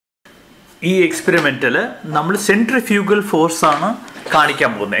ഈ എക്സ്പെരിമെന്റിൽ നമ്മൾ centrifugal force ആണ്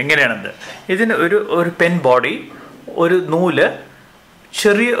കാണിക്കാൻ പോകുന്നത്. എങ്ങനെയാണെന്ന് ഇതിന് ഒരു പെൻ ബോഡി, ഒരു നൂല്,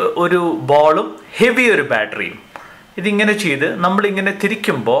 ചെറിയ ഒരു ബോളും ഹെവി ഒരു ബാറ്ററിയും. ഇതിങ്ങനെ ചെയ്ത് നമ്മളിങ്ങനെ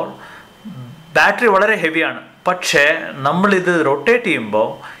തിരിക്കുമ്പോൾ ബാറ്ററി വളരെ ഹെവിയാണ്. പക്ഷേ നമ്മളിത് റൊട്ടേറ്റ് ചെയ്യുമ്പോൾ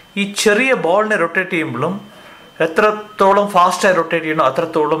ഈ ചെറിയ ബോളിനെ റൊട്ടേറ്റ് ചെയ്യുമ്പോഴും എത്രത്തോളം ഫാസ്റ്റായി റൊട്ടേറ്റ് ചെയ്യണോ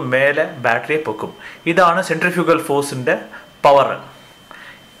അത്രത്തോളം മേലെ ബാറ്ററിയെ പൊക്കും. ഇതാണ് സെൻട്രിഫ്യൂഗൽ ഫോഴ്സിൻ്റെ പവർ.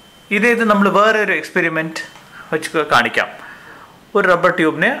 ഇത് നമ്മൾ വേറെ ഒരു എക്സ്പെരിമെൻറ്റ് വെച്ച് കാണിക്കാം. ഒരു റബ്ബർ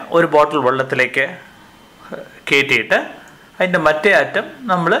ട്യൂബിനെ ഒരു ബോട്ടിൽ വെള്ളത്തിലേക്ക് കയറ്റിയിട്ട് അതിൻ്റെ മറ്റേ അറ്റം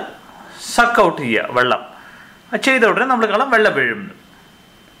നമ്മൾ സക്ക് ഔട്ട് ചെയ്യുക. വെള്ളം ചെയ്ത ഉടനെ നമ്മൾ കാണാം വെള്ളം വീഴുന്നു.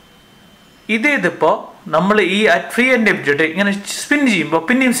 ഇതിപ്പോൾ നമ്മൾ ഈ ഫ്രീ എൻഡ് വെച്ചിട്ട് ഇങ്ങനെ സ്പിൻ ചെയ്യുമ്പോൾ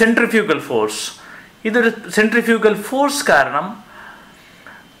പിന്നെയും സെൻട്രിഫ്യൂഗൽ ഫോഴ്സ്, ഇതൊരു സെൻട്രിഫ്യൂഗൽ ഫോഴ്സ് കാരണം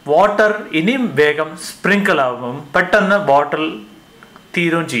വാട്ടർ ഇനിയും വേഗം സ്പ്രിങ്കിൾ ആകും. പെട്ടെന്ന് ബോട്ടിൽ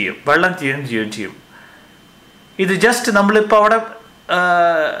തീരുകയും ചെയ്യും, വെള്ളം തീരുകയും ചെയ്യും. ഇത് ജസ്റ്റ് നമ്മളിപ്പോൾ അവിടെ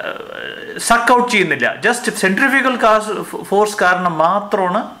സക്ക് ഔട്ട് ചെയ്യുന്നില്ല, ജസ്റ്റ് സെൻട്രിഫ്യൂഗൽ ഫോഴ്സ് കാരണം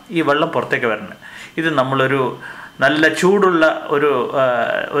മാത്രമാണ് ഈ വെള്ളം പുറത്തേക്ക് വരുന്നത്. ഇത് നമ്മളൊരു നല്ല ചൂടുള്ള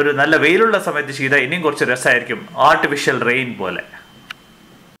ഒരു നല്ല വെയിലുള്ള സമയത്ത് ചെയ്താൽ ഇനിയും കുറച്ച് രസമായിരിക്കും, ആർട്ടിഫിഷ്യൽ റെയിൻ പോലെ.